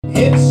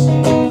It's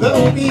the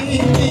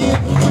BD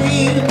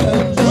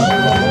Freeman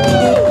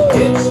Show.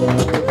 It's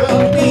the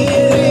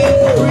BD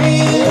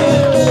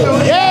Freeman Show.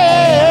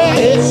 Yeah,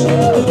 it's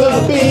the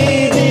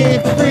BD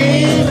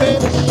Freeman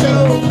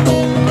Show.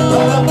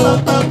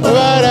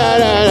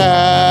 Ba-da-da-da-da.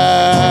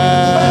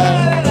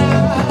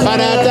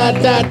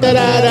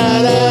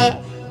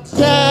 Ba-da-da-da-da-da-da.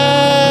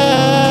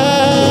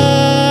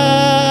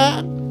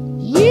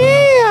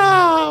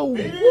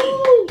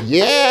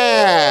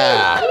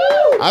 Yeah!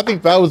 I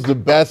think that was the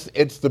best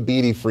It's the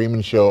B.D.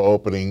 Freeman Show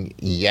opening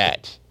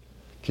yet.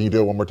 Can you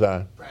do it one more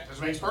time?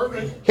 Practice makes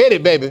perfect. Hit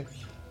it, baby.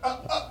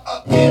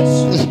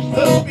 It's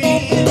the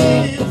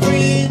B.D.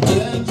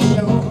 Freeman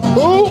Show.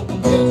 Who?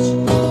 It's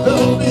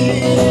the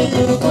B.D.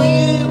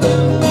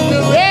 Freeman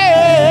Show.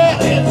 Yeah!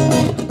 It's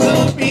the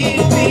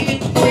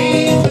B.D.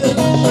 Freeman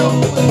Show.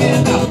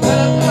 Again, now.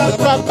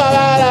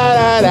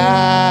 Ba-da-da-da-da.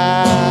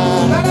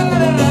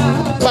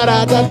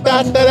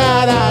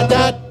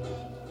 Ba-da-da-da-da-da-da.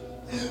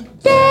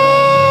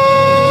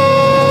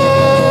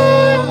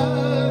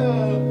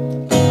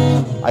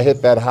 I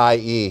hit that high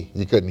E.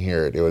 You couldn't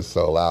hear it. It was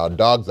so loud.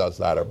 Dogs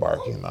outside are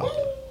barking though.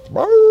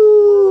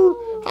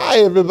 Hi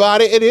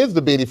everybody. It is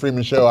the B.D.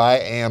 Freeman Show. I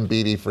am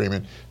B.D.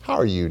 Freeman. How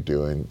are you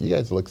doing? You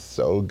guys look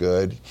so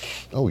good.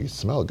 Oh, you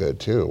smell good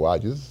too. Wow,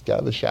 you just got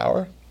out of the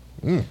shower?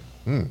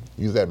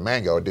 Use that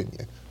mango, didn't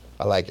you?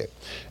 I like it.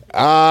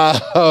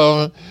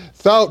 So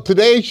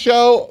today's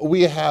show,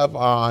 we have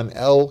on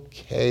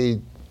L.K.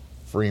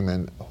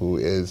 Freeman, who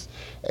is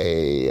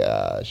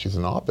she's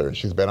an author, and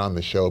she's been on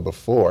the show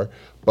before,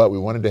 but we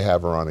wanted to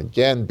have her on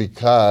again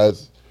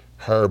because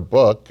her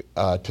book,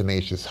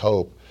 Tenacious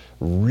Hope,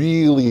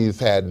 really has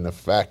had an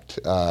effect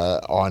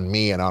on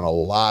me and on a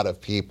lot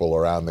of people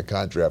around the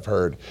country. I've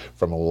heard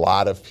from a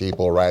lot of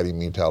people writing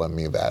me, telling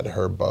me that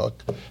her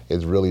book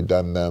has really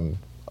done them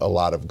a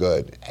lot of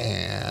good,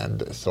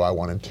 and so I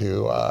wanted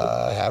to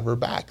have her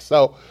back.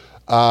 So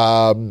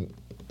a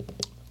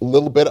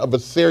little bit of a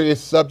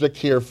serious subject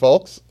here,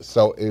 folks.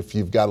 So if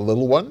you've got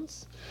little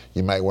ones,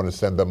 you might want to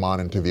send them on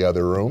into the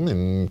other room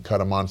and cut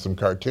them on some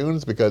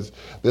cartoons, because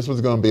this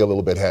one's going to be a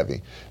little bit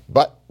heavy.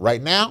 But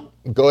right now,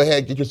 go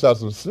ahead, get yourself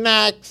some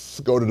snacks,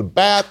 go to the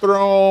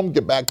bathroom,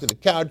 get back to the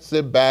couch,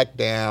 sit back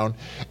down,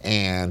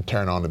 and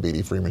turn on the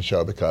B.D. Freeman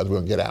Show, because we're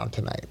going to get out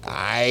tonight. All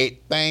right,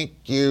 thank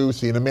you.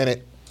 See you in a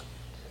minute.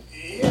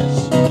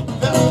 It's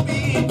the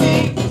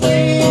B.D.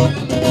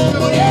 Freeman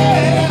Show.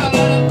 Yeah.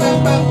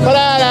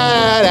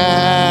 Ba-da-da-da.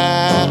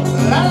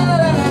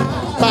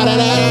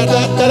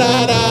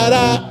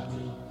 Ba-da-da-da-da-da-da.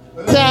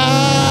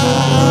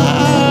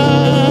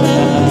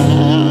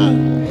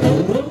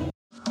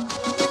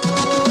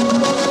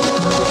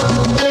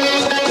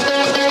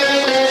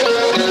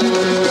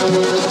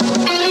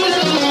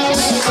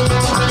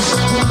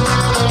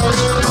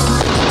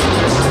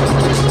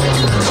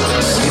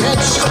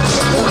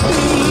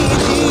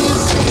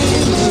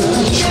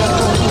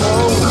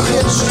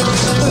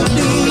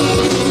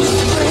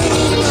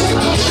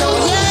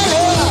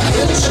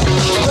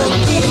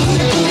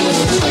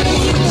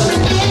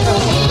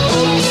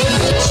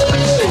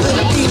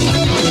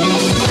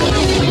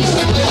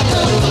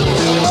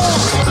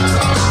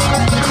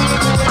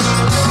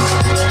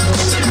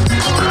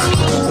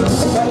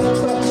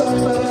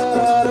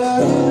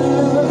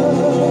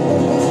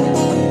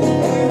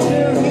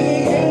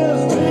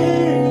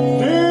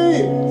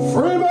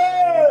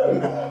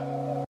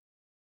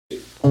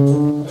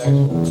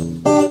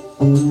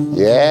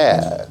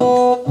 Yeah.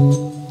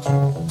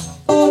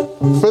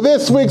 For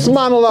this week's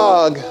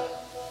monologue,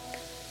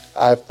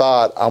 I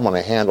thought I'm going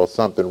to handle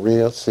something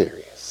real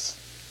serious.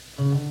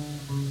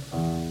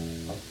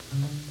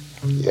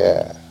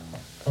 Yeah.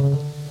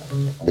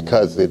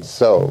 Because it's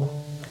so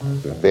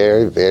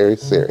very, very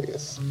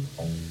serious.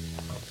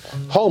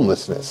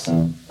 Homelessness.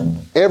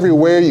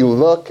 Everywhere you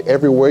look,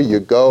 everywhere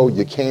you go,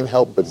 you can't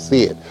help but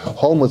see it.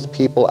 Homeless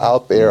people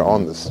out there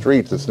on the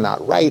streets. It's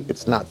not right,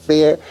 it's not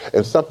fair,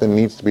 and something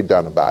needs to be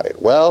done about it.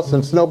 Well,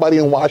 since nobody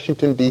in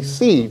Washington,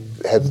 D.C.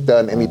 has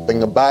done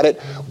anything about it,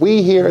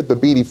 we here at the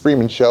B.D.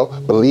 Freeman Show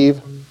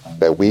believe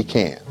that we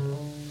can.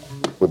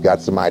 We've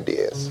got some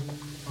ideas.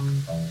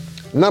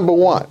 Number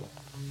one,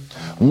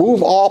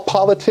 move all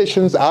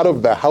politicians out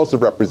of the House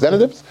of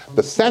Representatives,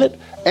 the Senate,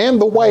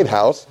 and the White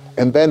House,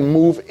 and then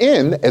move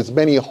in as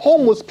many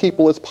homeless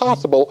people as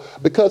possible,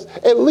 because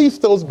at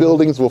least those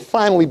buildings will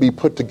finally be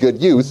put to good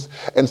use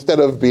instead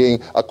of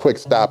being a quick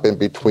stop in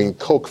between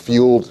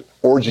coke-fueled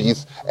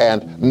orgies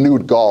and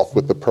nude golf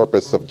with the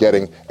purpose of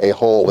getting a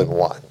hole in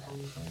one.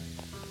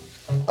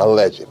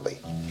 Allegedly.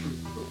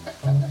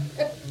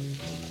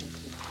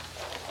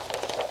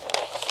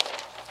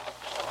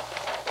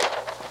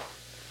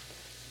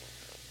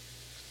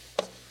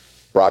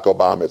 Barack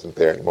Obama isn't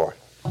there anymore.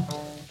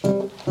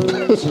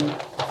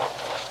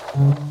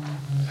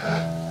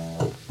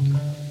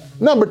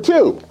 Number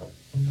two,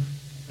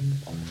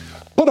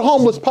 put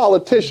homeless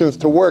politicians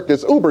to work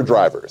as Uber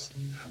drivers,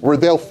 where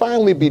they'll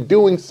finally be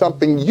doing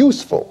something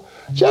useful,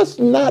 just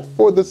not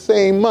for the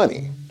same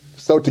money.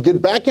 So to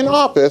get back in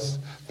office,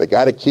 they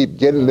got to keep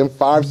getting them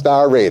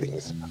 5-star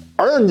ratings.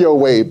 Earn your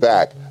way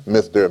back,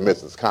 Mr. and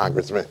Mrs.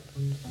 Congressman,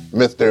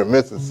 Mr. and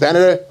Mrs.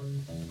 Senator,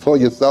 pull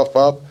yourself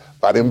up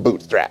by them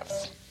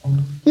bootstraps.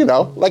 You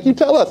know, like you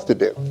tell us to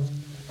do.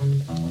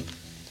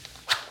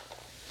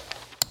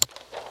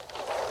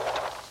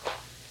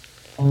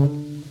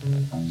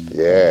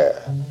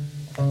 Yeah,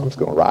 I'm just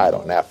gonna ride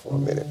on that for a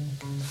minute.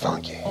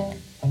 Funky.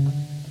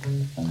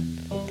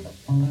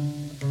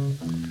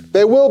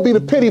 There will be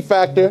the pity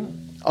factor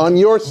on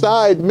your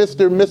side,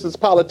 Mr. and Mrs.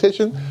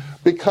 Politician,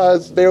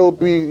 because there will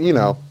be, you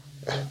know,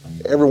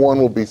 everyone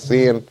will be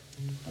seeing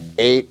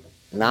 8,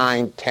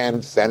 9,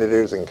 10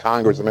 senators and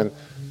congressmen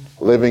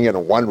living in a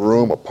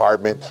one-room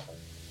apartment,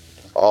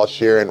 all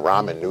sharing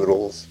ramen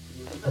noodles.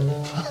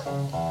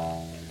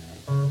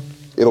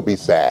 It'll be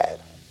sad.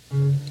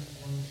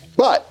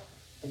 But,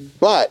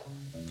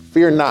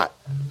 fear not,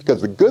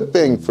 because the good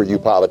thing for you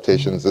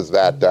politicians is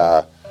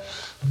that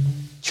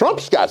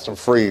Trump's got some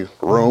free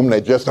room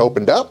they just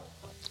opened up,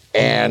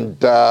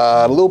 and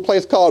a little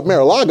place called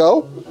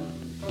Mar-a-Lago.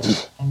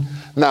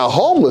 Now,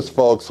 homeless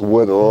folks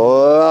would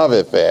love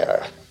it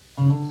there.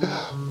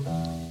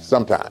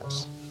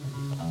 Sometimes.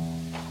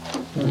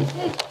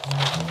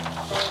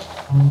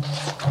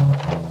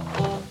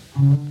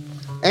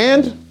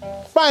 And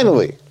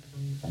finally,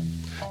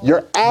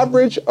 your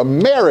average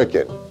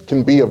American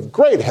can be of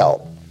great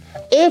help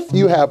if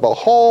you have a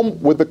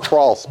home with a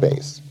crawl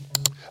space.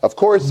 Of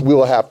course, we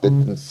will have to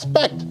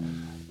inspect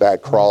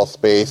that crawl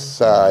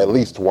space at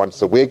least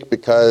once a week,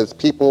 because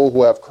people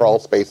who have crawl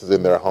spaces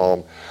in their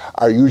home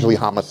are usually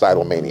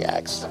homicidal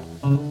maniacs.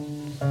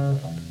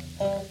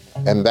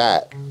 And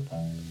that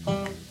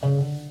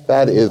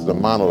is the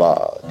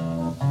monologue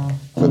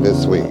for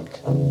this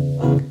week.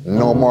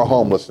 No more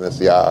homelessness,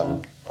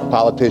 y'all.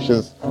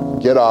 Politicians,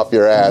 get off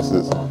your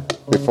asses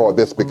before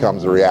this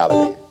becomes a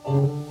reality.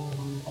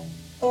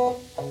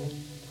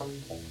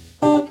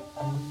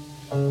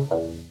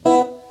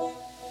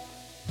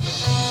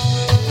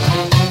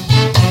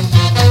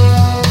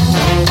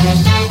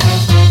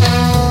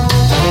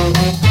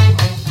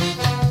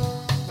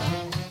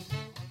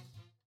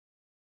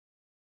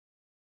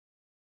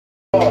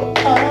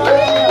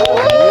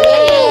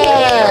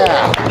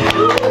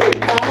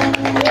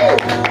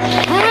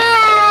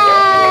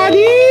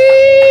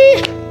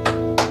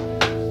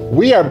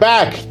 We are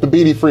back, the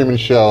B.D. Freeman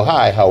Show.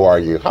 Hi, how are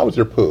you? How was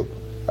your poop?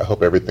 I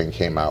hope everything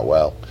came out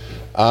well.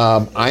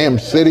 I am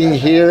sitting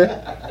here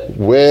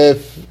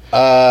with one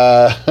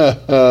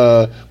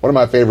of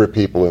my favorite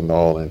people in the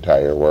whole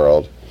entire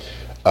world.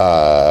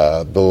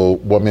 The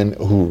woman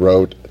who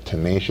wrote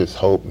Tenacious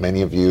Hope.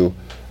 Many of you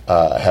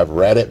have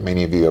read it.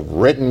 Many of you have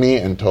written me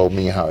and told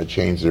me how it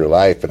changed your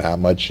life and how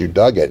much you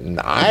dug it. And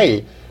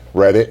I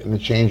read it and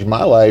it changed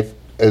my life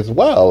as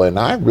well. And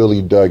I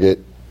really dug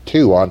it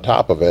too on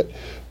top of it.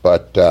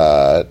 But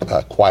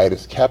quiet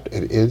is kept.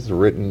 It is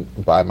written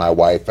by my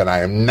wife, and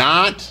I'm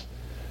not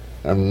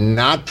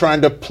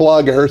trying to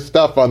plug her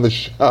stuff on the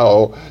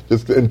show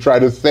just and try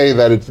to say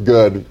that it's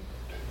good.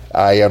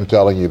 I am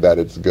telling you that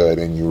it's good,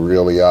 and you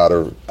really ought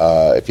to,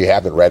 if you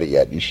haven't read it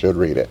yet, you should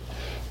read it.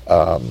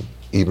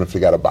 Even if you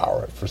got to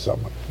borrow it for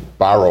someone.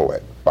 Borrow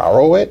it.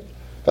 Borrow it?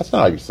 That's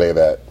not how you say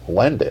that.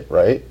 Lend it,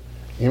 right?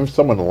 Even if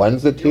someone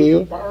lends it to you.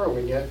 You're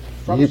borrowing it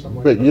from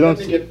someone. But you don't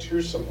lending it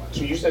to someone.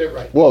 So you said it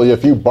right. Well,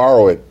 if you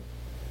borrow it,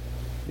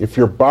 if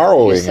you're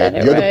borrowing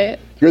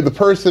you're the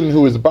person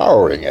who is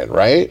borrowing it,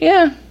 right?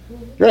 Yeah.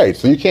 Right.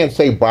 So you can't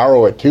say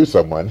borrow it to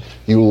someone.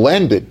 You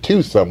lend it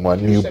to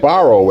someone. You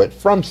borrow it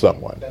from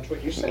someone. That's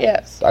what you said.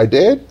 Yes. I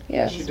did?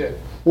 Yes. Yes, you did.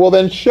 Well,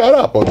 then shut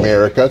up,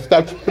 America.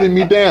 Stop putting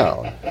me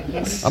down.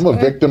 I'm a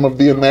victim of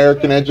the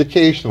American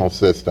educational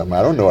system.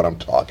 I don't know what I'm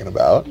talking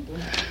about.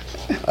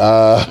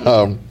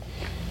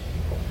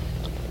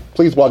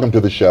 Please welcome to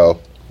the show,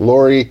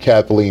 Laurie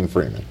Kathleen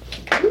Freeman.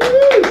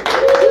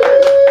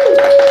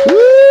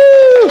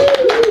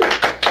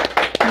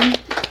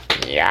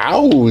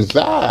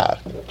 Yowza.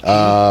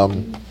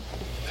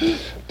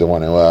 Don't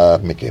want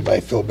to make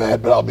anybody feel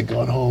bad, but I'll be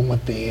going home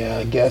with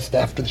the guest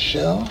after the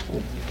show.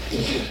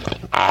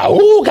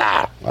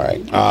 Auga! All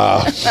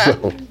right.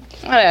 So,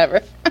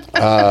 Whatever.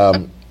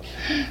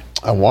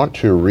 I want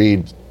to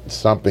read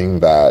something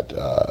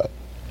that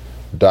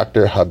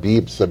Dr.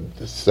 Habib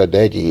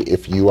Sadeghi,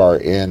 if you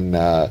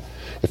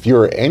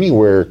are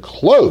anywhere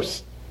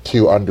close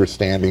to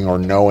understanding or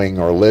knowing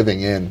or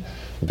living in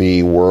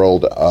the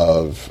world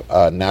of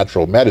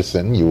natural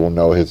medicine, you will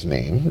know his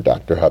name,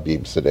 Dr.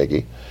 Habib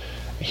Sadeghi.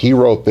 He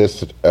wrote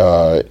this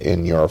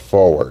in your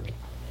foreword.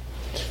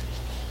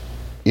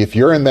 If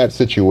you're in that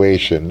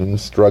situation and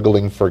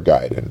struggling for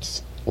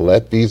guidance,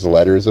 let these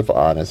letters of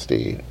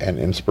honesty and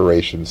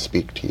inspiration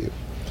speak to you.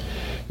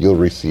 You'll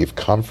receive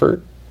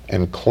comfort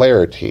and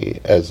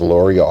clarity as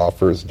Laurie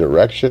offers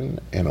direction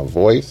in a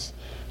voice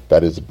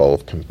that is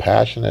both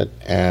compassionate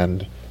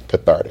and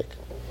cathartic.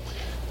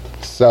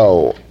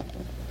 So,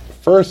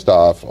 first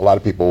off, a lot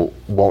of people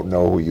won't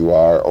know who you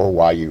are or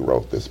why you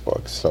wrote this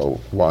book.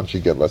 So why don't you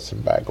give us some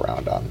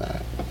background on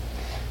that?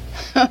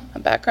 A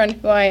background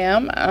who I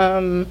am.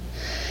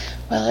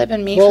 Well, I've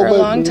been me for a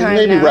long time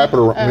maybe now. Wrap it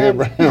around,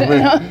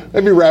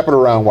 maybe wrap it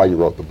around why you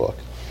wrote the book.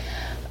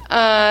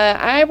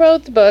 I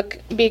wrote the book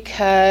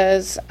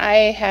because I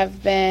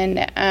have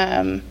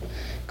been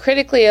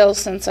critically ill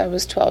since I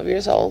was 12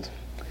 years old.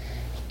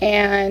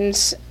 And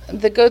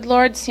the good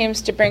Lord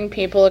seems to bring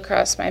people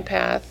across my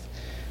path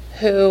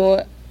who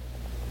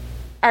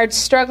are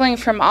struggling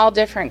from all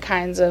different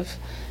kinds of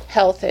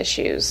health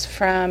issues,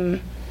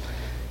 from,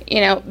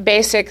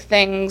 basic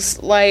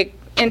things like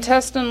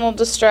intestinal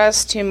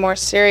distress to more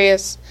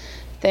serious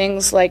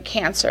things like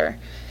cancer.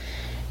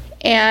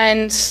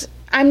 And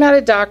I'm not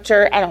a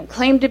doctor. I don't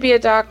claim to be a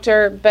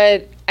doctor,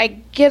 but I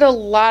get a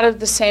lot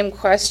of the same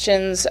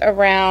questions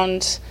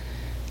around,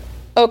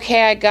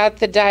 okay, I got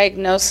the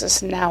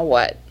diagnosis, now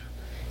what?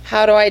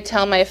 How do I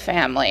tell my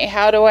family?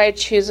 How do I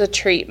choose a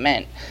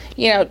treatment?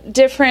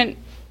 Different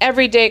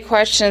everyday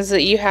questions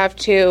that you have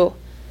to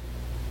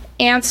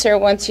answer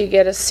once you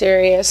get a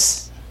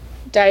serious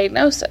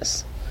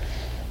diagnosis.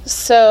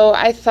 So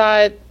I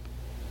thought,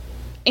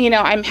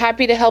 I'm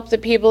happy to help the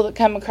people that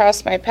come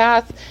across my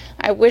path.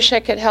 I wish I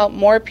could help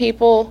more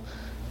people.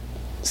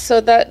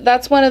 So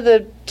that's one of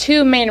the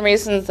two main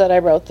reasons that I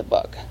wrote the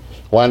book.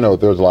 Well, I know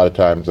there was a lot of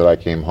times that I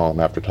came home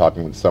after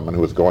talking with someone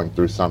who was going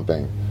through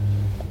something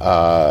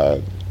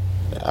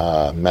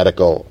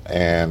medical,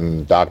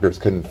 and doctors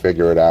couldn't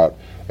figure it out.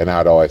 And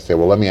I'd always say,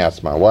 well, let me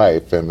ask my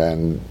wife. And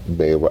then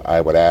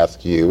I would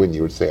ask you, and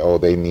you would say, oh,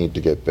 they need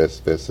to get this,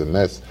 this, and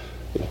this.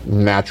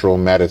 Natural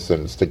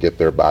medicines to get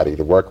their body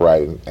to work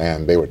right.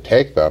 And they would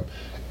take them.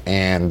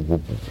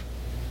 And,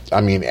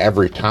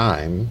 every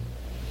time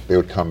they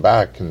would come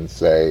back and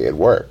say it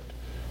worked.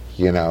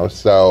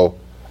 So,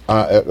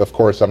 of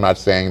course, I'm not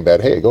saying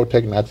that, hey, go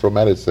take natural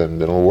medicine,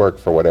 it'll work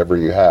for whatever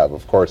you have.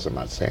 Of course, I'm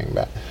not saying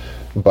that.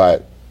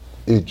 But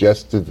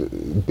just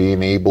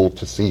being able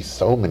to see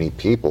so many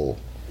people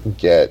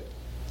get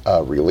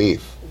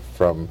relief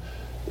from,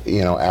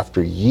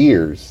 after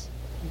years,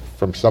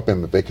 from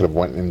something that they could have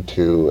went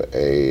into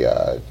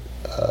a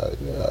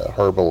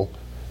herbal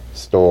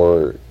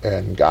store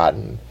and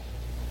gotten,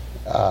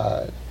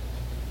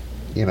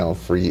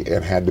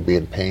 and had to be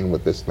in pain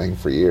with this thing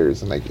for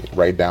years, and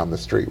right down the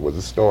street was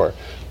a store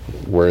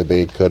where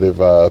they could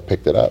have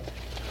picked it up.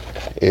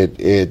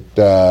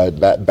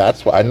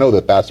 That's what I know,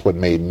 that's what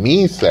made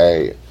me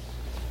say,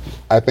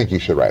 I think you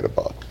should write a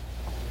book,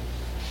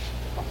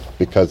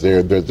 because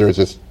there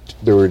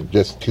were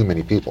just too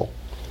many people.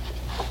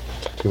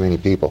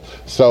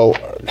 So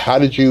how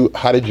did you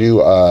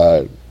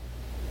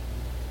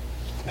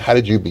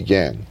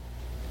begin?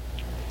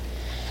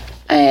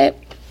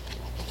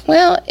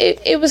 Well,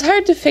 it was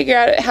hard to figure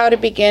out how to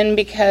begin,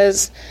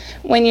 because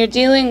when you're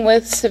dealing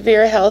with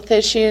severe health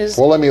issues...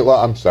 Well,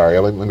 I'm sorry,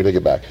 let me take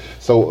it back.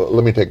 So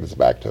let me take this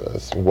back to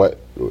this. What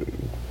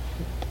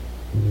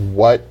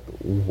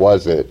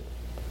was it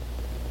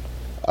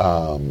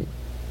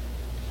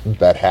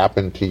that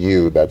happened to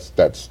you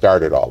that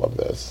started all of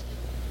this?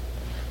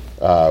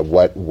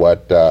 What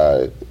was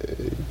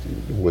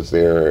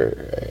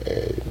there?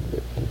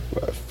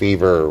 A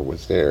fever?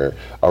 Was there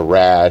a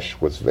rash?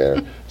 Was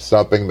there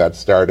something that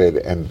started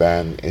and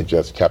then it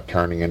just kept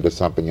turning into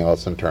something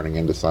else and turning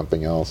into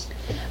something else?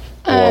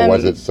 Or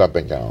was it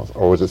something else?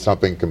 Or was it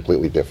something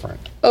completely different?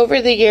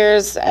 Over the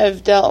years,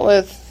 I've dealt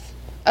with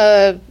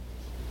a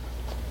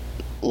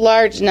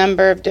large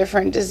number of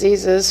different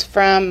diseases,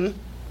 from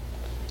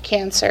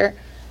cancer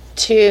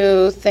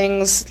to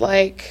things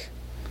like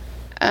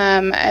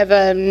I have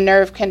a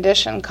nerve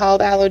condition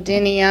called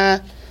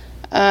allodynia,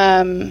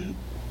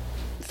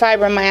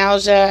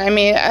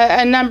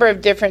 fibromyalgia, a number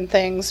of different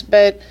things.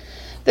 But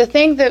the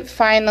thing that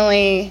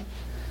finally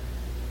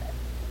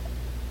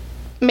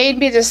made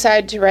me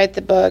decide to write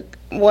the book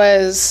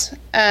was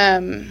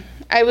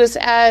I was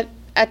at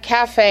a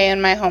cafe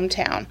in my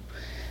hometown,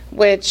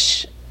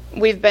 which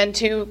we've been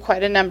to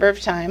quite a number of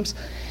times,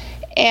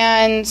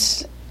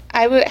 and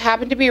I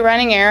happened to be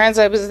running errands.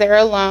 I was there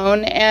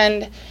alone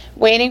and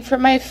waiting for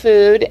my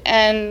food,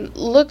 and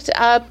looked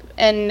up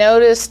and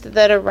noticed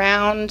that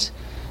around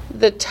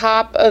the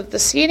top of the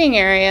seating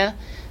area,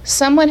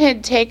 someone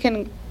had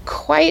taken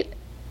quite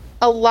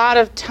a lot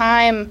of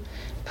time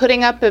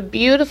putting up a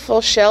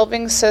beautiful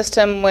shelving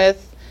system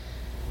with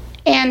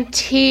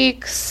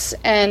antiques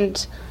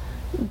and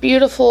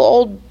beautiful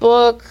old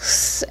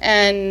books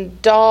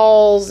and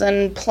dolls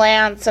and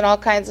plants and all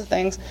kinds of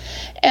things.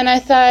 And I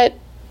thought,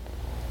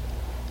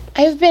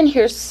 I've been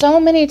here so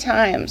many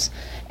times,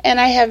 and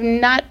I have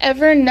not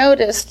ever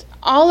noticed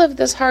all of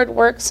this hard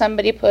work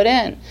somebody put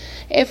in.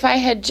 If I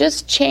had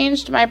just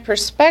changed my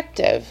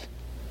perspective,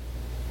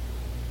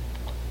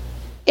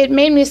 it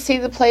made me see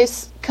the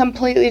place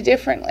completely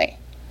differently.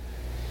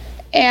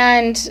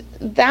 And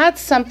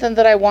that's something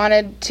that I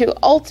wanted to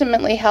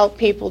ultimately help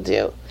people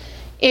do.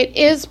 It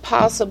is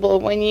possible,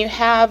 when you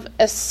have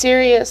a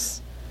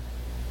serious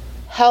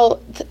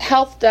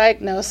health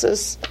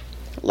diagnosis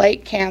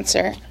like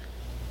cancer,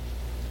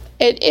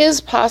 it is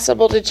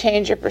possible to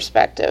change your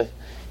perspective,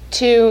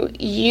 to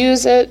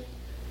use it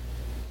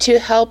to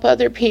help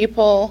other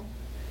people,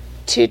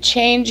 to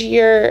change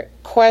your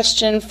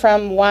question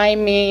from why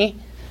me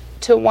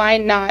to why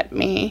not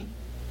me.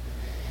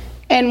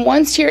 And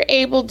once you're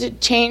able to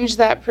change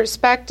that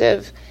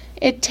perspective,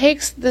 it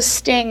takes the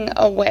sting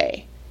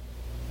away.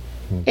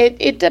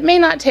 It may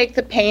not take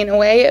the pain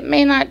away, it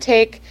may not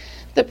take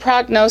the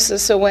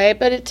prognosis away,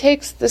 but it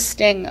takes the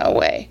sting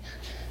away.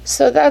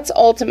 So that's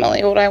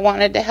ultimately what I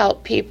wanted to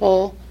help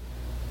people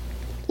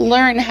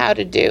learn how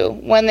to do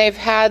when they've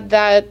had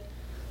that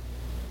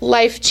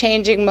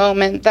life-changing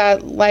moment,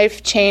 that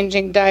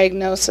life-changing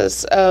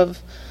diagnosis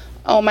of,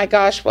 oh my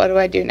gosh, what do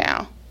I do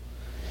now?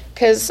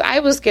 Because I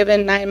was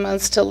given 9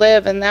 months to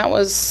live, and that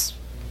was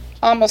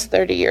almost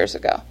 30 years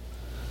ago.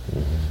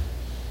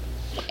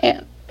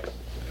 And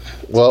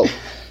well,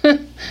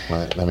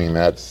 I mean,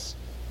 that's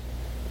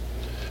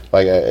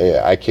like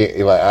I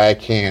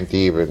can't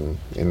even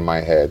in my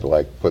head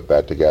like put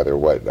that together.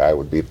 What I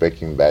would be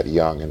thinking that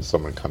young, and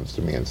someone comes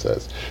to me and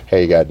says,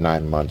 "Hey, you got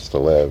 9 months to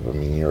live." I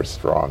mean, you're a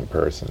strong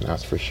person,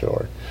 that's for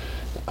sure.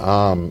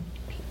 Now,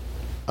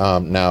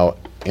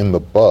 in the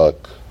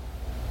book,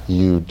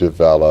 you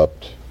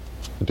developed.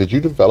 Did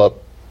you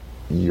develop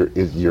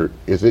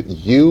is it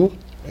you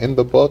in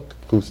the book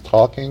who's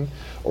talking,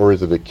 or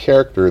is it a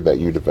character that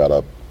you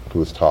develop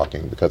who's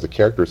talking? Because the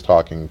character is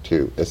talking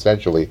to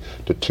essentially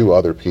to two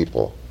other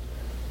people.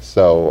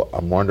 So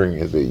I'm wondering,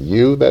 is it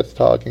you that's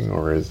talking,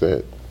 or is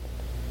it?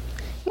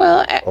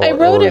 Well, I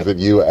wrote it. Or is it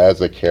you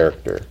as a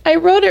character? I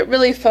wrote it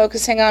really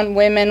focusing on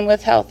women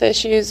with health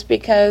issues,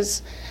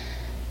 because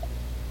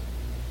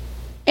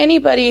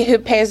anybody who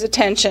pays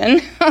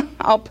attention,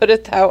 I'll put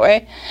it that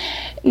way,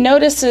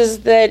 notices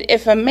that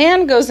if a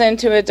man goes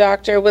into a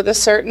doctor with a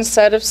certain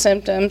set of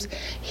symptoms,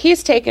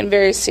 he's taken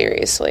very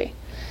seriously.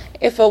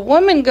 If a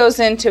woman goes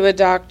into a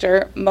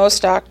doctor,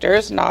 most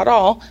doctors, not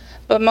all,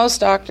 but most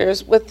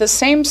doctors, with the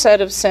same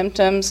set of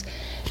symptoms,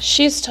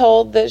 she's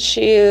told that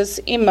she is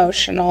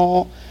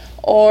emotional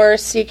or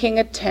seeking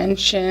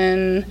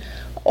attention,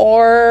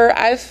 or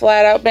I've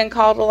flat out been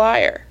called a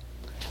liar,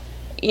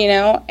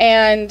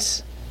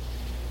 and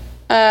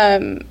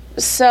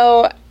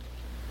so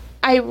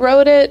I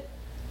wrote it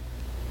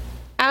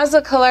as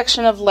a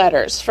collection of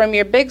letters from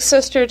your big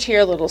sister to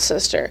your little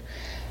sister,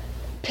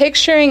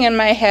 picturing in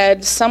my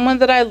head someone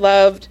that I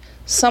loved,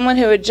 someone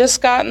who had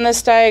just gotten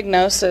this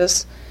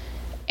diagnosis,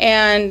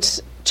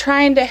 and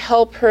trying to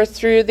help her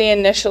through the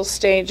initial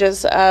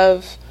stages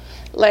of,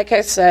 like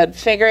I said,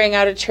 figuring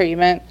out a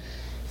treatment,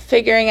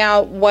 figuring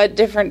out what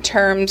different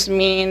terms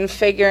mean,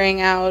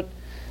 figuring out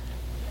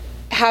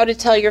how to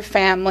tell your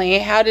family,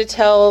 how to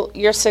tell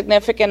your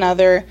significant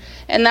other.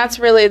 And that's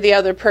really the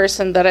other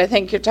person that I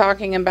think you're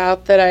talking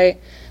about that I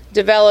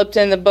developed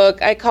in the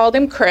book. I called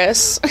him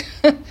Chris,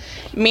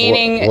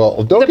 meaning...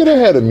 Well, don't get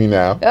ahead of me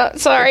now.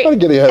 Sorry. Don't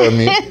get ahead of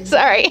me.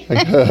 Sorry.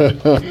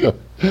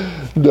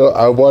 No,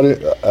 I want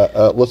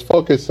to... let's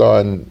focus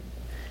on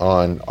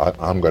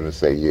I'm going to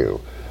say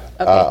you.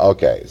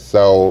 Okay,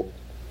 so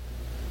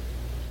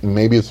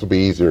maybe this will be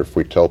easier if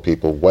we tell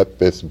people what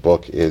this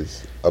book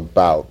is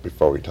about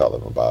before we tell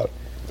them about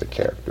the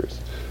characters.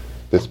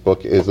 This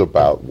book is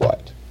about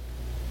what?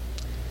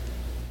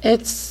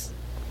 It's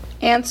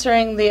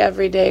answering the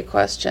everyday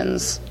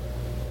questions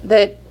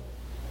that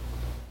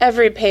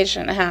every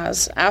patient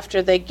has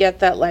after they get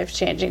that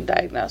life-changing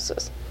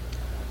diagnosis.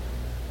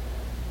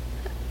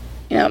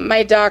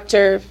 My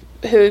doctor,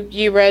 who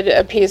you read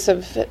a piece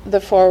of the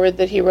foreword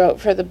that he wrote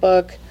for the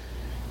book,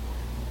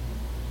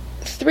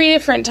 3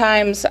 different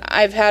times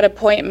I've had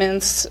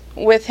appointments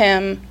with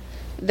him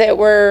that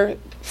were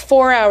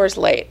 4 hours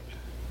late.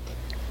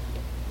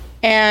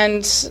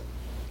 And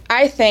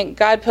I think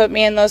God put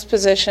me in those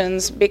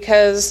positions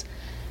because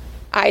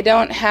I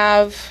don't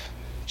have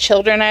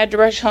children I had to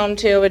rush home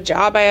to, a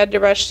job I had to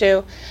rush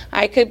to.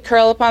 I could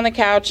curl up on the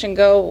couch and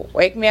go,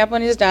 wake me up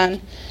when he's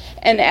done.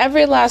 And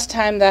every last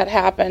time that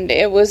happened,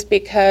 it was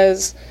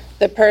because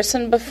the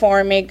person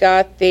before me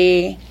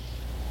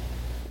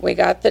we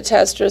got the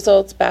test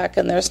results back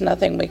and there's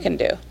nothing we can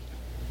do.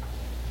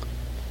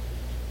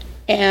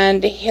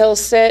 And he'll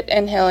sit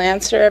and he'll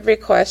answer every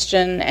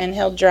question and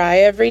he'll dry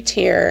every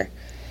tear.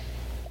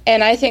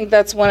 And I think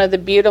that's one of the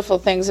beautiful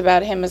things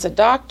about him as a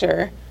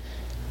doctor.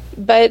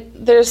 But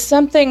there's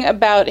something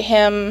about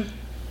him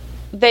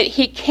that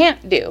he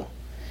can't do.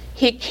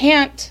 He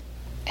can't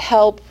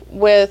help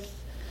with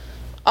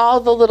all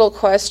the little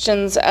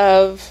questions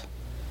of,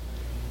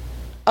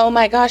 oh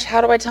my gosh,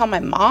 how do I tell my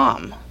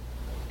mom?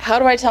 How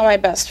do I tell my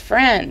best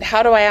friend?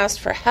 How do I ask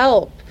for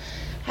help?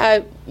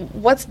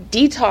 What's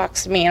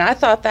detox mean? I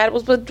thought that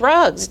was with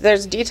drugs.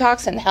 There's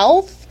detox in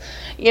health?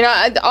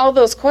 All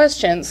those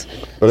questions.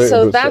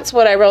 That's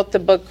what I wrote the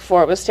book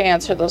for, was to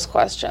answer those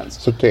questions.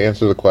 So to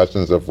answer the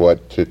questions of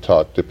what to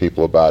talk to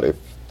people about if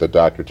the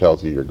doctor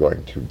tells you you're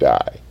going to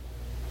die.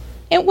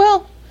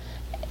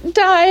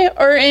 Die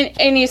or in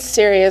any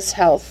serious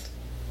health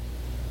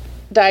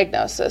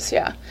diagnosis,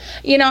 yeah.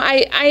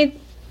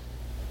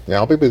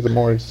 I'll be the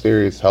more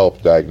serious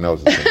health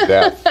diagnosis than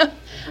death.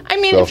 I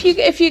mean,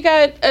 if you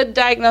got a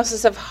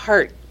diagnosis of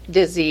heart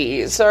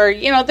disease or,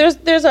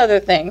 there's other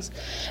things.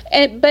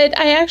 But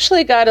I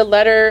actually got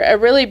a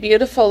really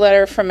beautiful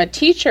letter from a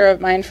teacher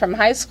of mine from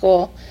high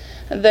school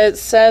that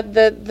said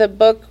that the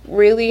book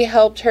really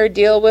helped her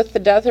deal with the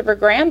death of her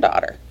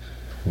granddaughter.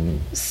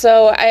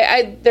 So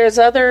there's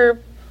other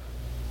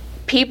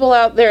people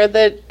out there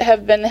that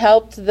have been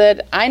helped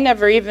that I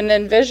never even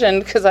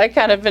envisioned, because I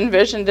kind of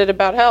envisioned it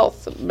about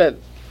health. But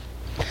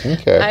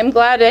I'm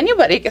glad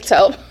anybody gets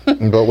help.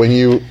 But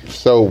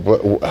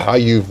how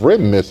you've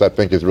written this, I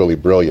think, is really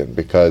brilliant,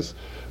 because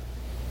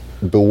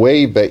the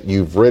way that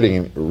you've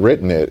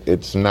written it,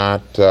 it's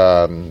not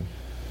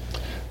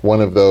one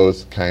of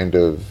those kind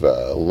of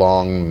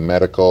long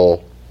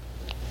medical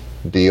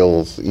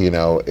deals.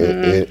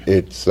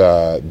 It's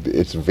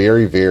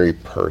very, very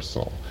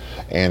personal.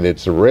 And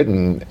it's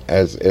written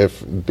as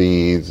if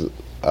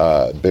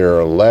there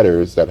are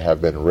letters that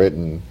have been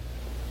written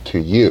to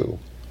you,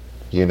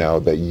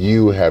 that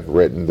you have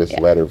written this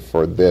letter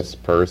for this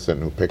person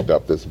who picked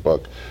up this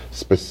book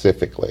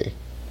specifically.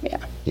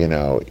 Yeah.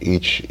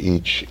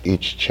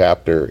 Each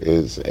chapter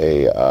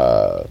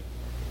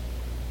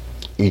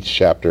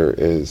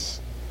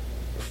is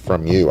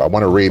from you. I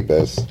want to read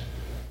this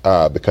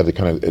because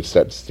it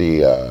sets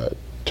the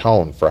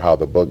tone for how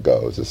the book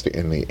goes. It's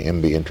in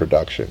the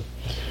introduction.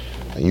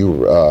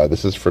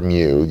 This is from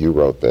you. You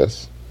wrote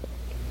this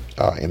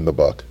in the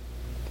book.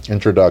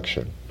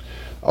 Introduction.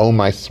 Oh,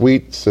 my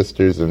sweet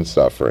sisters in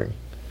suffering.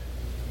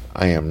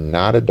 I am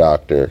not a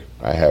doctor.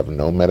 I have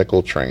no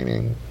medical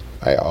training.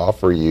 I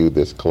offer you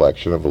this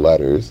collection of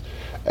letters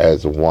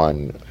as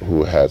one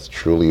who has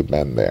truly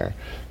been there.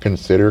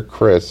 Consider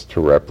Chris to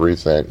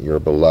represent your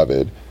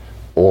beloved,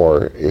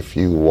 or if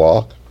you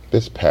walk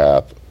this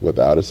path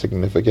without a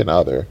significant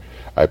other,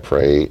 I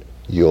pray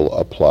you'll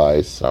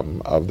apply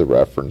some of the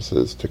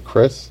references to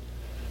Chris,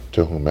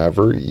 to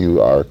whomever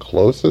you are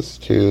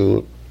closest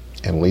to,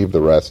 and leave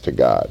the rest to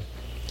God.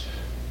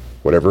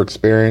 Whatever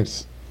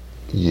experience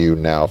you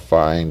now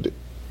find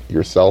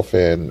yourself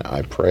in,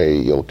 I pray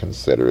you'll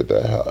consider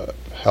the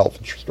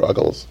health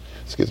struggles,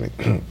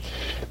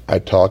 I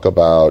talk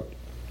about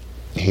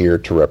here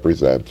to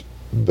represent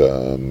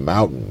the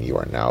mountain you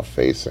are now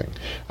facing.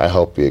 I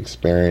hope the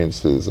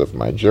experiences of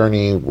my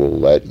journey will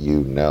let you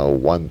know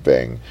one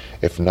thing.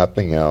 If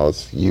nothing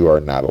else, you are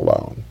not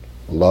alone.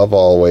 Love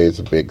always,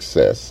 big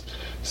sis.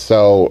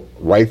 So,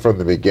 right from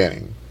the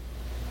beginning,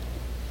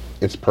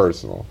 it's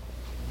personal.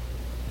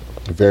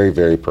 Very,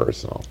 very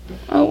personal.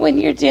 Well, when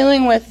you're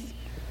dealing with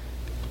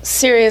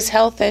serious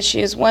health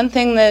issues, one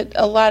thing that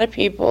a lot of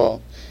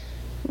people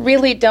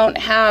really don't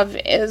have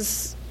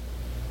is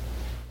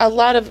a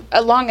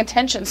long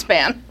attention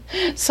span.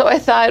 So I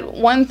thought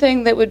one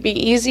thing that would be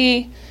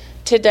easy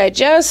to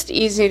digest,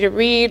 easy to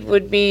read,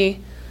 would be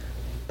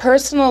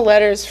personal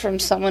letters from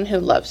someone who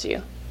loves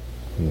you.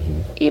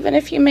 Even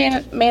if you may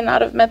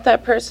not have met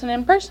that person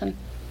in person.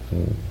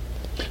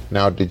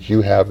 Now, did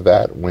you have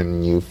that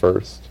when you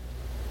first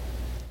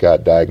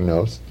got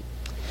diagnosed?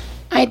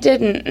 I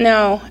didn't,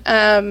 no.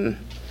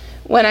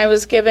 When I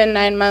was given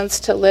 9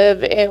 months to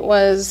live, it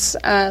was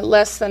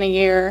less than a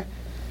year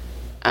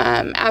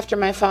after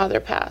my father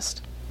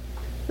passed.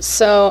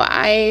 So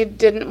I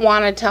didn't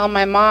want to tell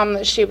my mom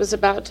that she was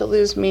about to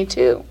lose me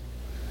too.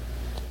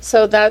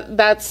 So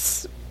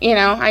that's,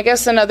 I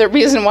guess another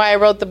reason why I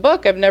wrote the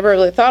book. I've never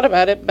really thought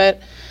about it, but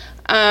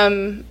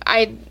when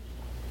I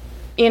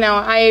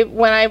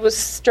was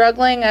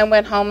struggling, I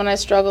went home and I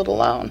struggled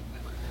alone.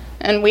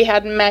 And we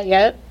hadn't met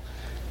yet.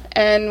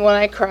 And when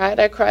I cried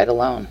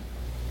alone.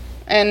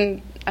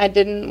 And I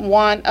didn't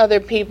want other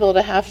people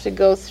to have to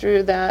go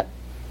through that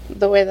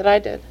the way that I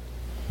did.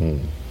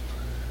 We're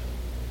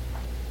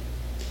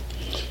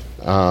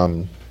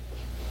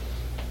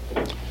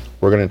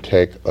going to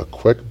take a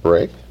quick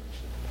break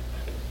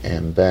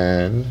and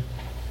then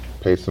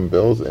pay some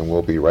bills, and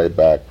we'll be right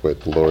back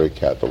with Laurie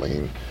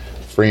Kathleen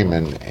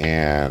Freeman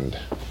and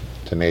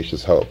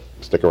Tenacious Hope.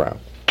 Stick around.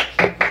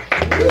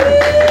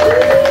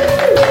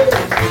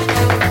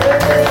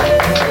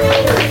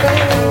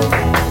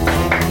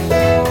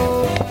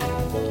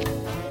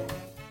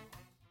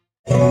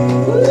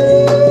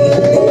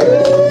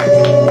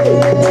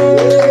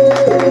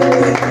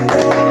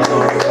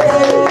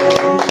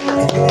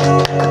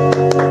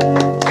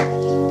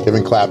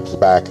 Giving claps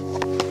back.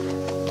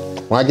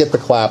 When I get the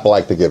clap, I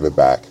like to give it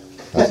back.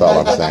 That's all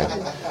I'm saying.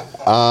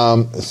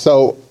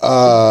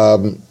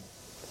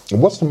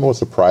 What's the most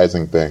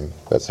surprising thing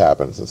that's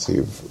happened since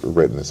you've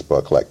written this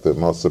book? Like the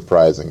most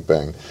surprising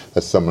thing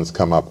that someone's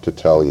come up to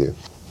tell you?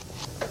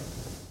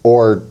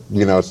 Or,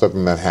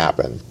 something that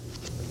happened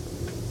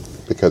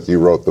because you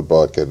wrote the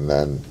book and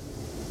then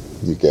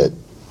you get,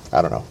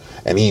 I don't know,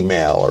 an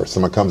email or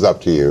someone comes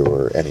up to you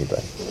or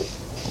anything?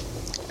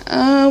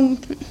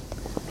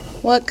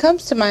 What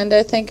comes to mind,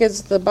 I think,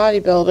 is the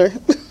bodybuilder.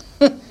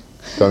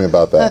 Tell me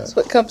about that. That's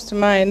what comes to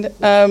mind.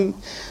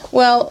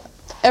 Well,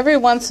 every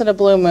once in a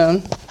blue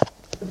moon,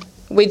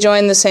 we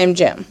join the same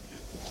gym.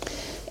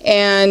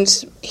 And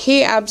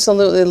he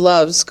absolutely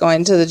loves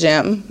going to the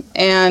gym.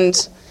 And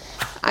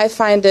I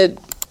find it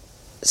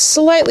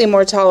slightly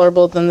more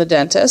tolerable than the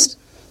dentist.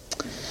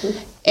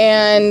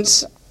 And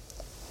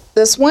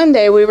this one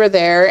day we were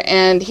there,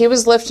 and he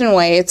was lifting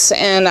weights,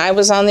 and I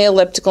was on the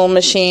elliptical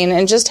machine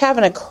and just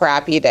having a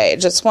crappy day.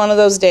 Just one of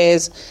those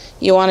days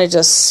you want to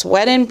just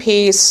sweat in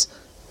peace.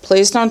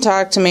 Please don't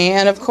talk to me.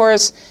 And, of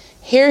course,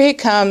 here he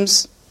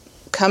comes,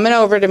 coming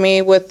over to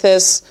me with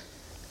this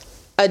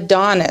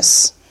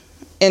Adonis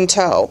in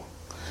tow.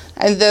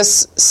 And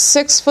this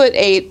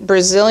 6'8"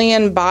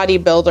 Brazilian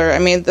bodybuilder. I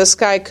mean, this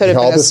guy could have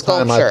been a sculpture.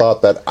 All this time I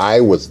thought that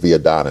I was the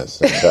Adonis.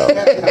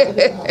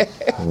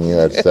 And you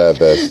had said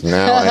this.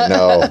 Now I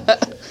know.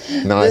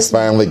 Now I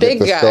finally get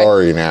the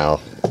story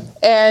now.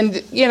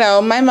 And, you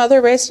know, my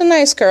mother raised a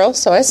nice girl,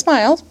 so I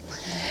smiled.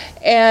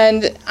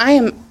 And I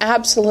am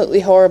absolutely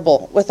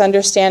horrible with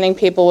understanding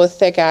people with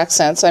thick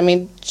accents. I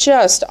mean,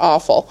 just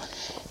awful.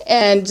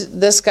 And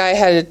this guy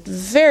had a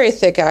very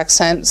thick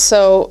accent,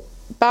 so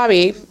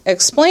Bobby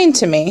explained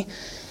to me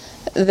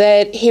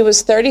that he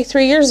was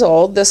 33 years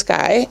old, this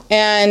guy,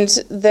 and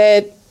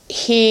that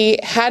he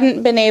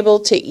hadn't been able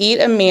to eat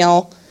a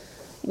meal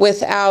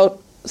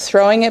without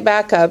throwing it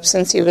back up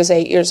since he was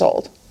 8 years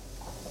old.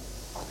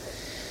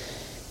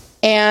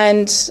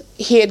 And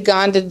he had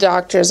gone to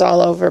doctors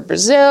all over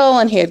Brazil,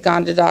 and he had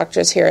gone to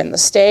doctors here in the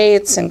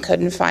States and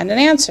couldn't find an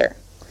answer.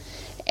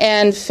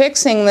 And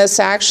fixing this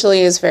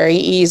actually is very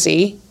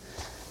easy.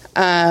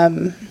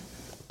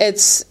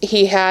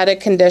 He had a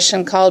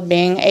condition called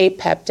being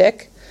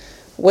apeptic,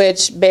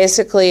 which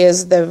basically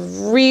is the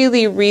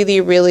really,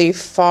 really, really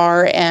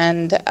far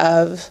end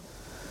of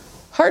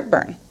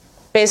heartburn.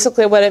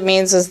 Basically what it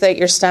means is that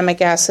your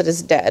stomach acid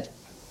is dead.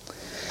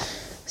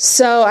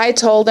 So I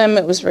told him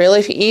it was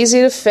really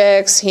easy to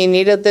fix. He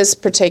needed this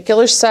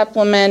particular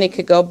supplement. He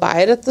could go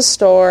buy it at the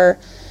store,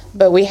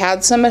 but we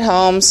had some at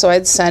home, so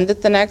I'd send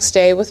it the next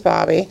day with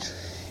Bobby.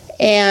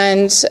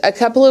 And a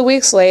couple of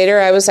weeks later,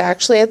 I was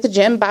actually at the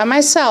gym by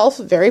myself,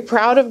 very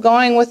proud of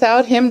going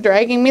without him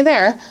dragging me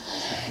there.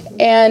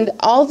 And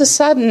all of a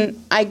sudden,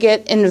 I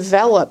get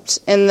enveloped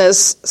in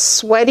this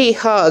sweaty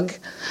hug.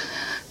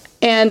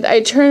 And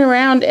I turn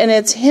around, and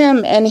it's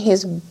him, and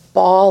he's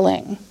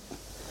bawling.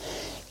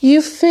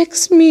 You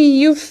fix me,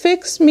 you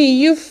fix me,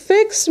 you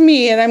fix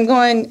me. And I'm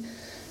going,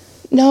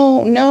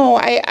 no,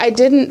 I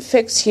didn't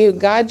fix you.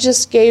 God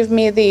just gave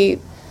me the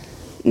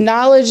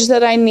knowledge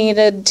that I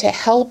needed to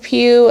help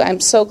you. I'm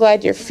so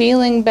glad you're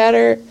feeling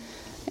better.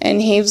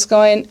 And he was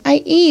going,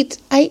 I eat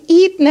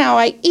now,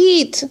 I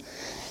eat.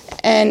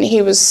 And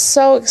he was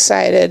so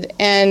excited.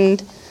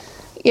 And,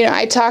 you know,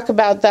 I talk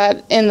about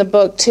that in the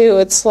book too.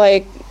 It's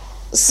like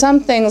some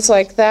things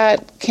like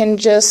that can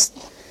just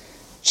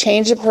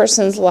change a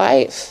person's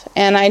life.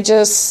 And I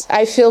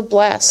feel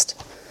blessed.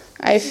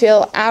 I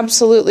feel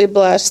absolutely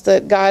blessed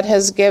that God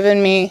has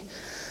given me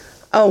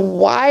a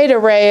wide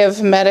array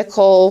of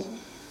medical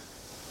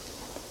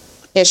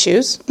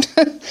issues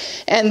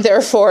and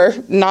therefore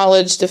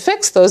knowledge to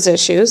fix those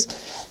issues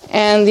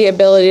and the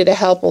ability to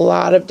help a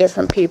lot of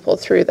different people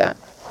through that.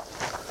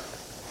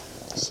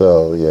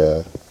 So,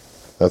 yeah,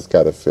 that's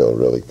got to feel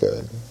really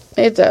good.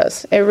 It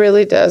does. It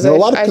really does.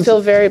 I feel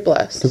very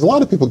blessed. Because a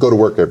lot of people go to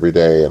work every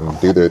day and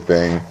do their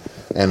thing,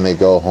 and they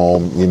go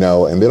home, you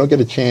know, and they don't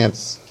get a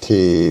chance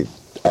to,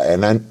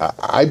 and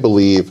I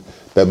believe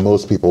that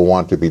most people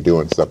want to be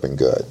doing something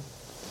good,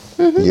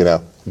 you know,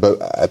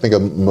 but I think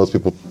most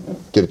people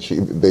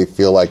they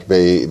feel like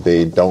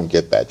they don't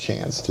get that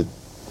chance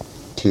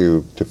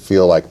to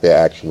feel like they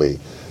actually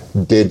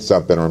did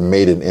something or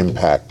made an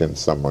impact in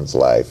someone's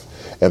life.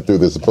 And through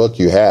this book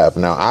you have.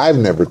 Now, I've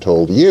never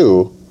told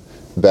you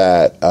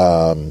that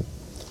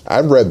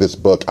I've read this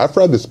book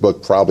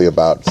probably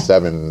about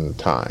 7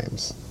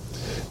 times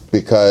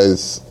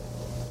because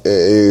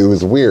it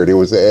was weird. It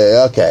was,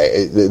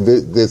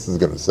 this is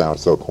going to sound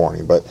so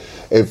corny, but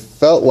it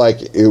felt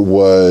like it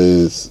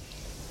was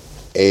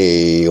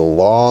a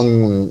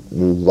long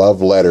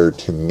love letter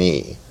to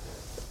me.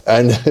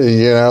 And,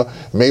 you know,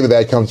 maybe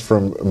that comes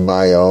from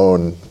my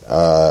own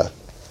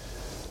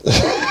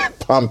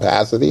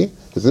pomposity.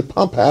 Is it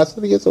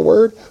pomposity is a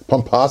word?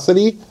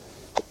 Pomposity?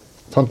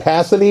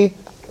 Pomposity?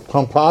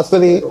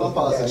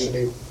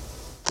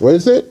 What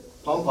is it?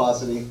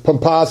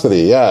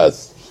 Pomposity,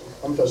 yes.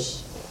 Pompous.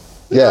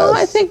 Yes. No,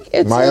 I think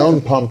it's my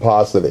own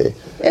pomposity.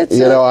 It's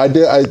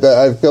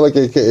I feel like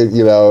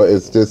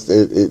it's just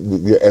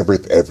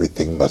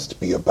everything must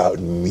be about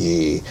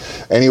me.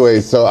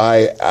 Anyway, so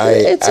I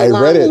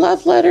read it.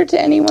 Love letter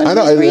to anyone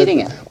who's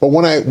reading it. But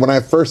when I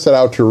first set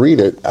out to read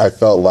it, I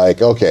felt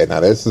like, okay, now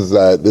this is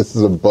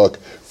a book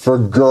for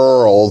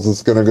girls.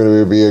 It's going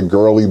to be a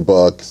girly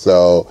book.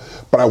 So,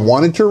 but I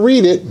wanted to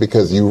read it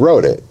because you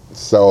wrote it.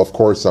 So of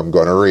course I'm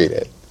going to read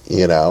it.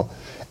 You know,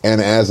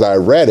 and as I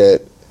read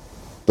it,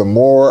 the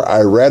more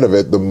I read of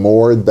it, the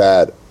more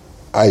that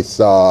I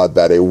saw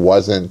that it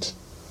wasn't,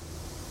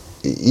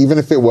 even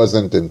if it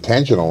wasn't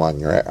intentional on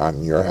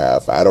your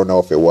half, I don't know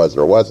if it was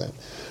or wasn't,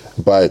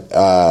 but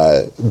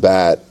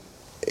that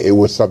it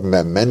was something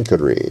that men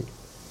could read,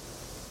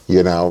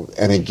 you know,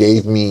 and it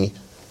gave me,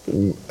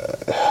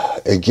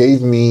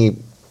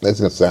 that's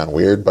going to sound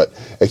weird, but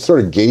it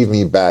sort of gave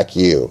me back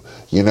you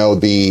know,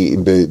 the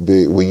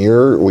when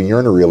you're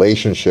in a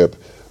relationship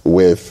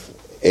with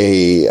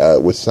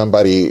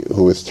somebody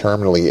who is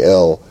terminally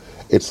ill,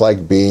 it's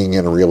like being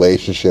in a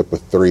relationship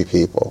with three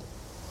people.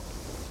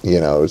 You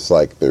know, it's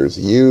like there's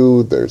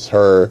you, there's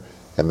her,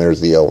 and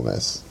there's the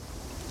illness.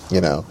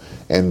 You know,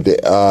 and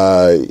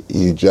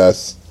you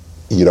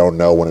don't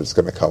know when it's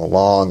going to come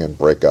along and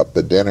break up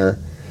the dinner.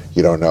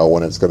 You don't know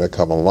when it's going to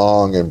come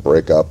along and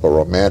break up a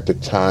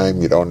romantic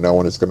time. You don't know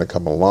when it's going to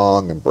come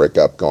along and break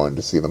up going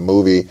to see the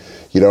movie.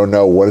 You don't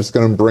know what it's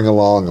going to bring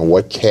along and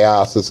what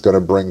chaos it's going to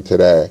bring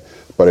today,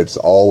 but it's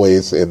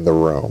always in the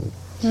room.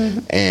 Mm-hmm.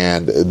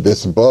 And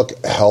this book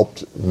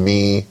helped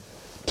me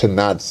to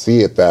not see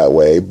it that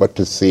way, but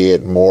to see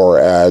it more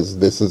as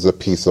this is a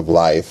piece of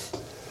life.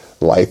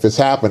 Life is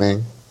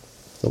happening.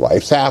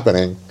 Life's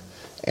happening.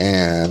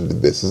 And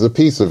this is a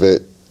piece of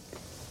it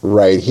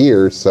right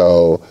here.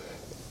 So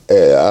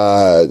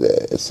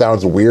it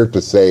sounds weird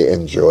to say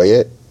enjoy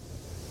it,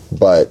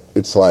 but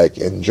it's like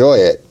enjoy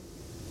it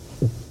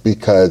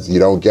because you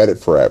don't get it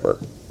forever.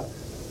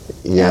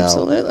 You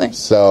Absolutely. know?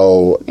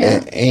 So,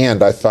 yeah.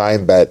 and I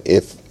find that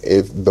if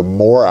the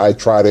more I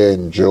try to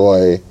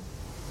enjoy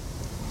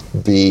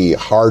the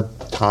hard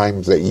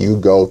times that you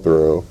go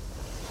through,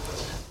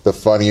 the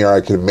funnier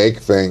I can make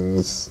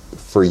things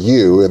for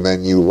you, and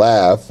then you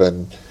laugh,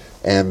 and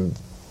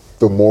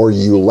the more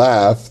you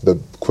laugh, the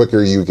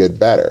quicker you get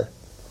better.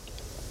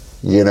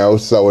 You know,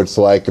 so it's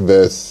like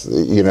this,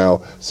 you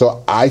know,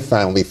 so I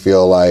finally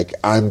feel like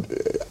I'm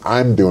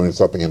doing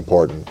something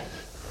important.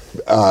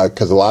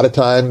 Because a lot of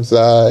times,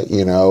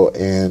 you know,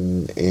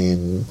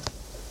 in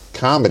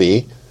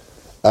comedy,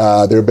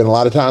 there have been a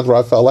lot of times where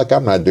I felt like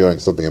I'm not doing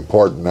something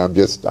important.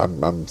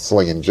 I'm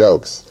slinging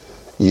jokes,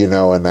 you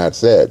know, and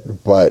that's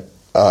it. But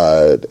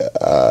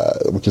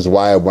which is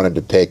why I wanted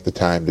to take the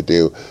time to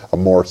do a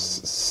more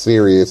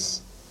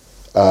serious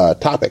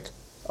topic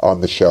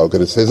on the show, because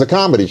this is a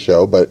comedy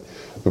show, but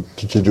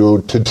to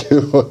do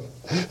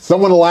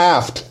someone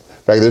laughed.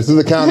 In fact, this is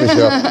a comedy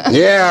show.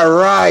 Yeah,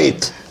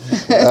 right.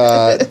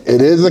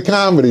 It is a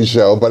comedy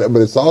show, but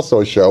it's also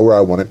a show where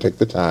I want to take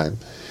the time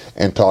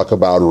and talk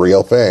about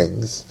real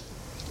things,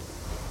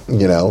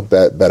 you know,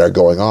 that are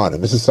going on.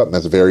 And this is something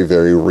that's very,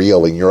 very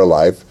real in your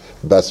life.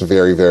 That's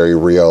very, very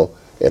real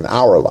in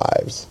our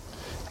lives.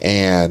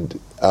 And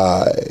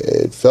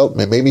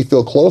it made me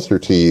feel closer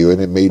to you, and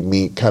it made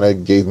me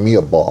gave me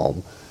a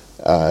balm.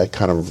 It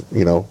kind of,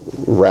 you know,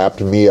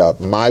 wrapped me up,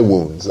 my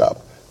wounds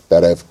up.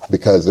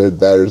 Because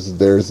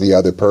there's the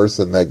other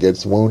person that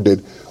gets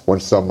wounded when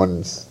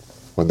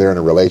they're in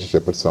a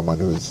relationship with someone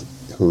who's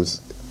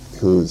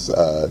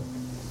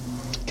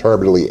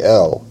terminally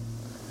ill.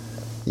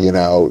 You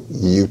know,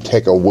 you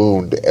take a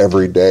wound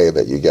every day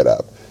that you get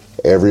up.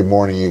 Every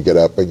morning you get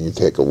up and you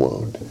take a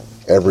wound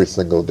every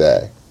single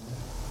day.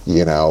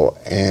 You know,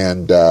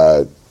 and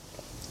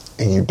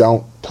you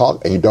don't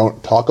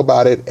talk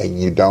about it, and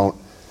you don't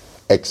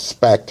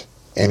expect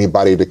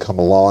anybody to come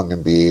along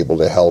and be able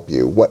to help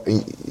you.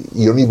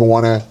 You don't even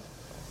want to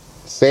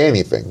say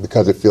anything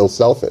because it feels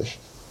selfish.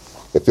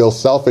 It feels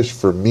selfish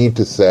for me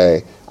to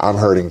say I'm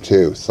hurting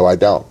too, so I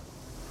don't.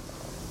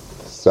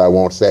 So I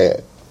won't say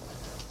it.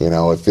 You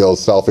know, it feels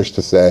selfish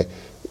to say,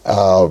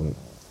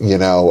 you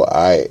know,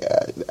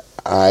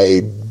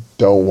 I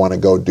don't want to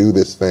go do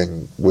this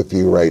thing with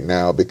you right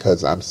now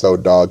because I'm so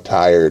dog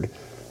tired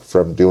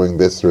from doing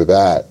this or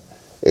that.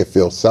 It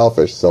feels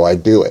selfish, so I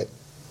do it.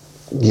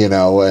 You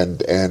know,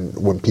 and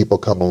when people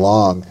come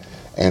along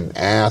and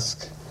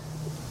ask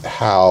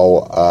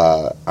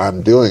how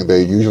I'm doing,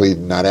 they're usually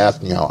not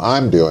asking how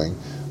I'm doing.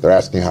 They're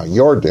asking how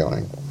you're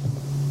doing.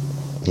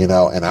 You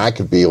know, and I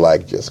could be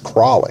like just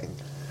crawling,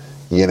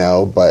 you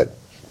know, but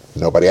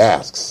nobody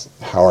asks,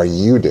 how are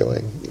you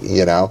doing?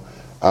 You know,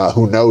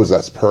 who knows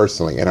us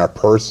personally in our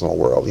personal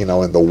world, you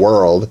know, in the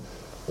world,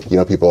 you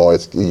know,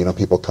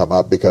 people come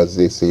up because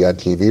they see on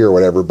TV or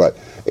whatever, but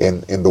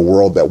in the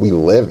world that we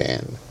live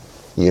in,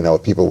 you know,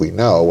 people we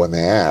know, when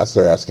they ask,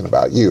 they're asking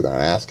about you. They're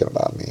not asking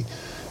about me.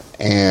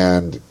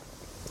 And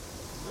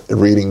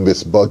reading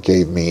this book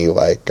gave me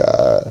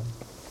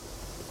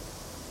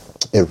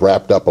it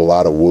wrapped up a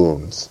lot of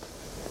wounds,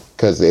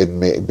 because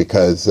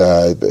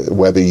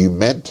whether you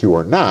meant to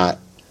or not,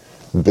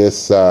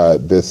 this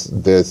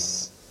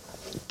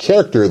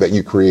character that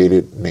you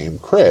created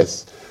named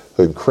Chris,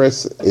 and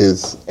Chris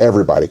is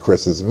everybody.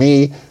 Chris is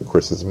me.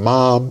 Chris is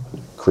mom.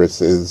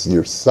 Chris is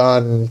your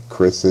son.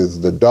 Chris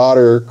is the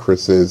daughter.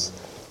 Chris is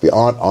the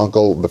aunt,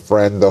 uncle, the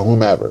friend, the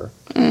whomever.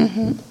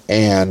 Mm-hmm.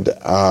 And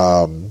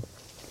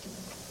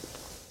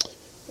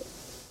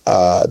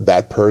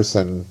that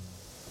person,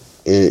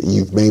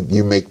 you make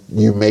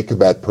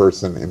that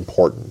person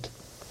important.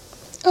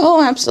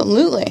 Oh,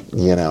 absolutely.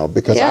 You know,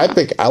 because I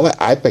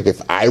think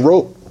if I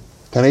wrote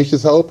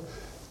Tenacious Hope,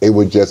 it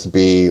would just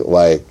be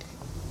like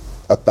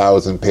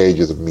 1,000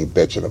 pages of me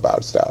bitching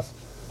about stuff.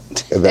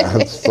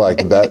 That's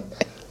like that.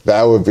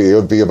 It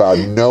would be about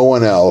no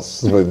one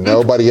else.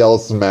 Nobody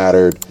else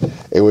mattered.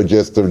 It would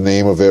just, the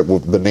name of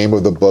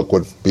the book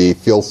would be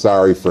 "Feel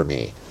Sorry for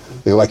Me."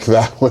 Like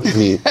that'd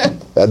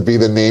be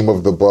the name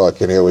of the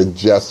book, and it would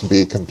just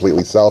be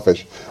completely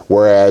selfish.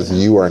 Whereas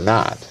you are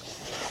not.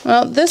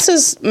 Well, this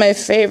is my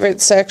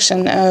favorite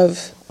section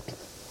of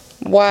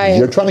why.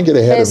 You're trying to get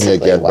ahead of me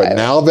basically again, why- but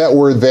now that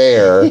we're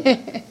there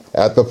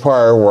at the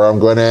part where I'm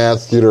going to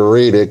ask you to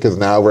read it, because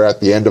now we're at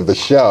the end of the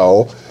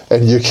show,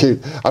 and you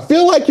keep, I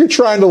feel like you're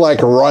trying to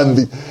like run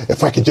the,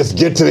 if I could just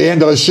get to the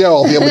end of the show,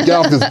 I'll be able to get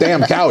off this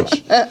damn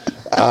couch.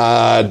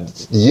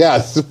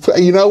 Yes,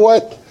 you know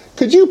what?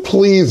 Could you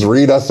please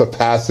read us a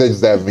passage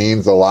that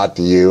means a lot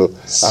to you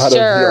out of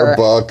your Sure.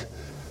 book?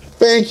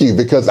 Thank you,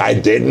 because I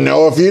didn't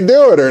know if you'd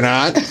do it or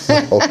not.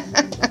 So.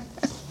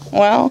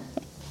 Well,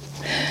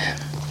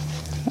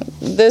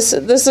 this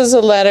is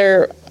a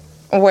letter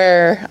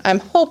where I'm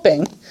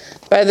hoping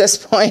by this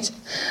point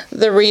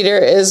the reader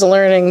is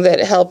learning that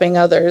helping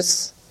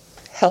others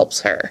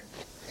helps her.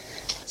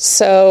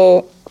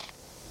 So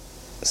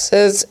it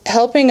says,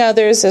 helping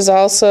others is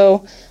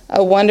also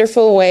a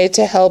wonderful way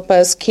to help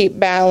us keep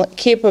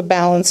a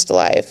balanced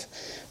life.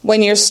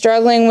 When you're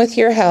struggling with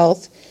your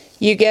health,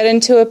 you get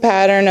into a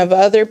pattern of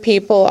other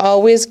people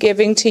always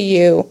giving to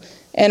you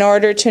in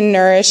order to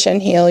nourish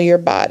and heal your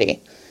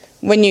body.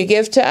 When you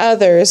give to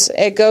others,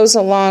 it goes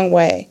a long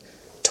way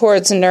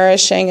towards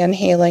nourishing and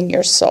healing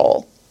your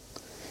soul.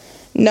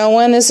 No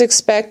one is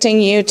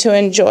expecting you to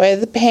enjoy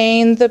the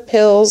pain, the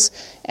pills,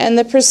 and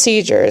the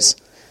procedures,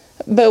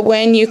 but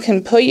when you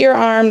can put your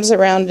arms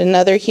around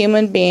another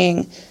human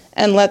being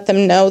and let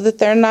them know that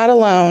they're not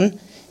alone,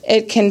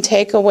 it can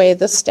take away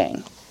the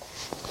sting.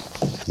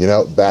 You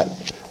know, that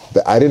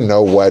I didn't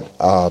know what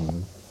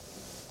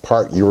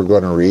part you were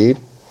going to read,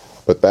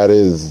 but that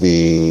is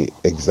the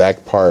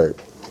exact part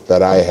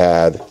that I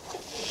had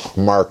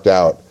marked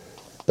out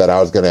that I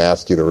was going to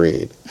ask you to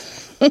read.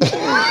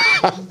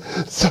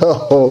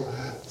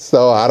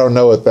 So I don't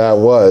know what that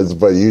was,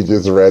 but you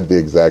just read the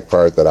exact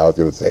part that I was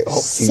going to say. Oh,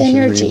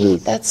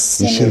 Synergy.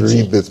 That's You should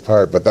synergy. read this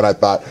part. But then I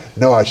thought,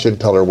 no, I shouldn't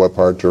tell her what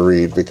part to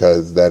read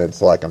because then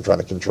it's like I'm trying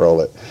to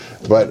control it.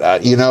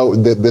 But, you know,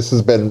 this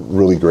has been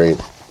really great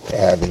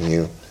having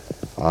you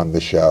on the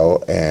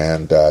show.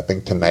 And I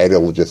think tonight it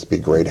will just be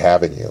great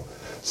having you.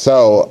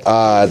 So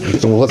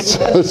let's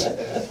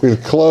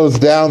close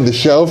down the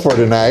show for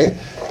tonight.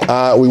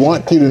 We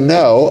want you to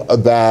know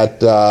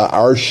that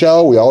our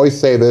show, we always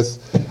say this,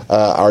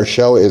 our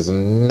show is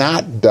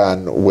not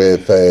done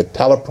with a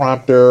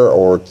teleprompter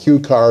or cue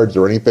cards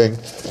or anything.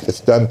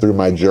 It's done through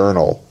my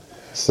journal.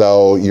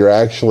 So you're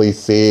actually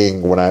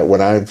seeing when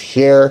I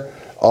share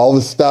all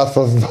the stuff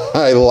of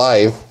my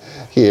life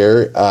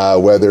here,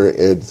 whether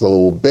it's a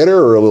little bitter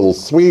or a little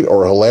sweet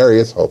or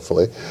hilarious,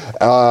 hopefully.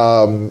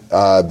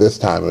 This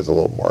time it was a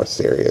little more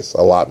serious,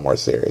 a lot more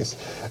serious.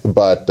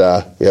 But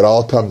it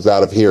all comes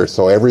out of here.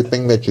 So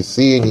everything that you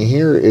see and you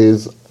hear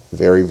is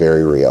very,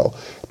 very real.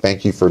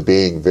 Thank you for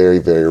being very,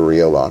 very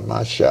real on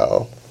my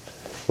show,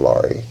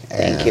 Laurie.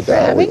 Thank you for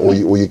having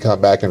me. Will you come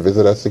back and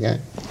visit us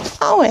again?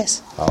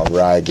 Always. All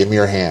right. Give me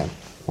your hand.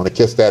 I want to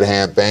kiss that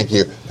hand. Thank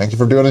you. Thank you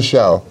for doing the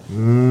show.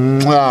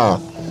 Mwah.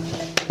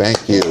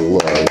 Thank you,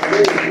 Laurie.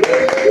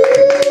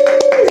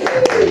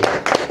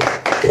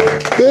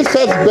 This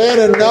has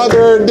been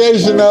another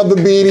edition of the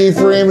B.D.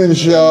 Freeman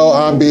Show.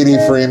 I'm B.D.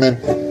 Freeman.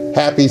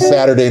 Happy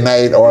Saturday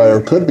night, or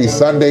it could be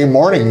Sunday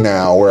morning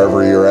now,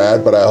 wherever you're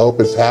at, but I hope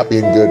it's happy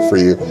and good for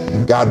you.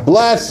 God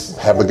bless.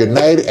 Have a good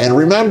night. And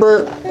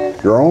remember,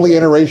 you're only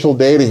interracial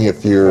dating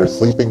if you're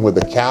sleeping with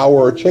a cow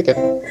or a chicken.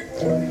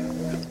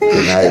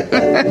 Good night.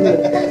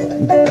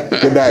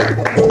 Good night.